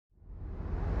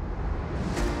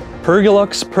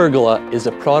PERGOLUX Pergola is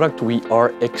a product we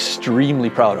are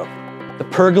extremely proud of. The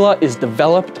Pergola is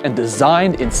developed and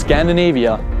designed in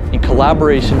Scandinavia in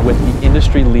collaboration with the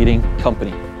industry-leading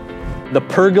company. The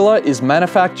Pergola is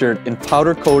manufactured in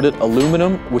powder-coated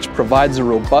aluminum, which provides a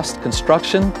robust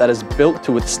construction that is built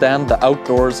to withstand the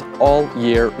outdoors all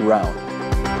year round.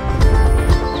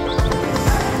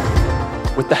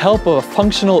 With the help of a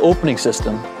functional opening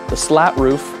system, the slat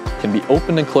roof can be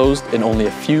opened and closed in only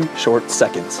a few short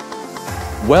seconds.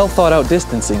 Well thought out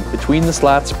distancing between the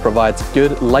slats provides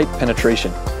good light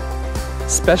penetration.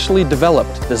 Specially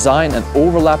developed design and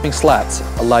overlapping slats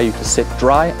allow you to sit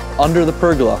dry under the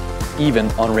pergola even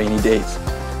on rainy days.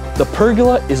 The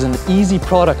Pergola is an easy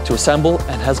product to assemble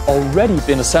and has already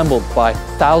been assembled by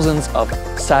thousands of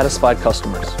satisfied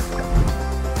customers.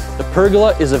 The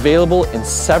Pergola is available in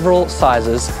several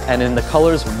sizes and in the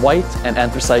colors white and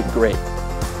anthracite gray.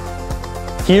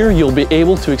 Here you'll be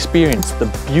able to experience the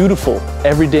beautiful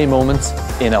everyday moments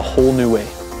in a whole new way.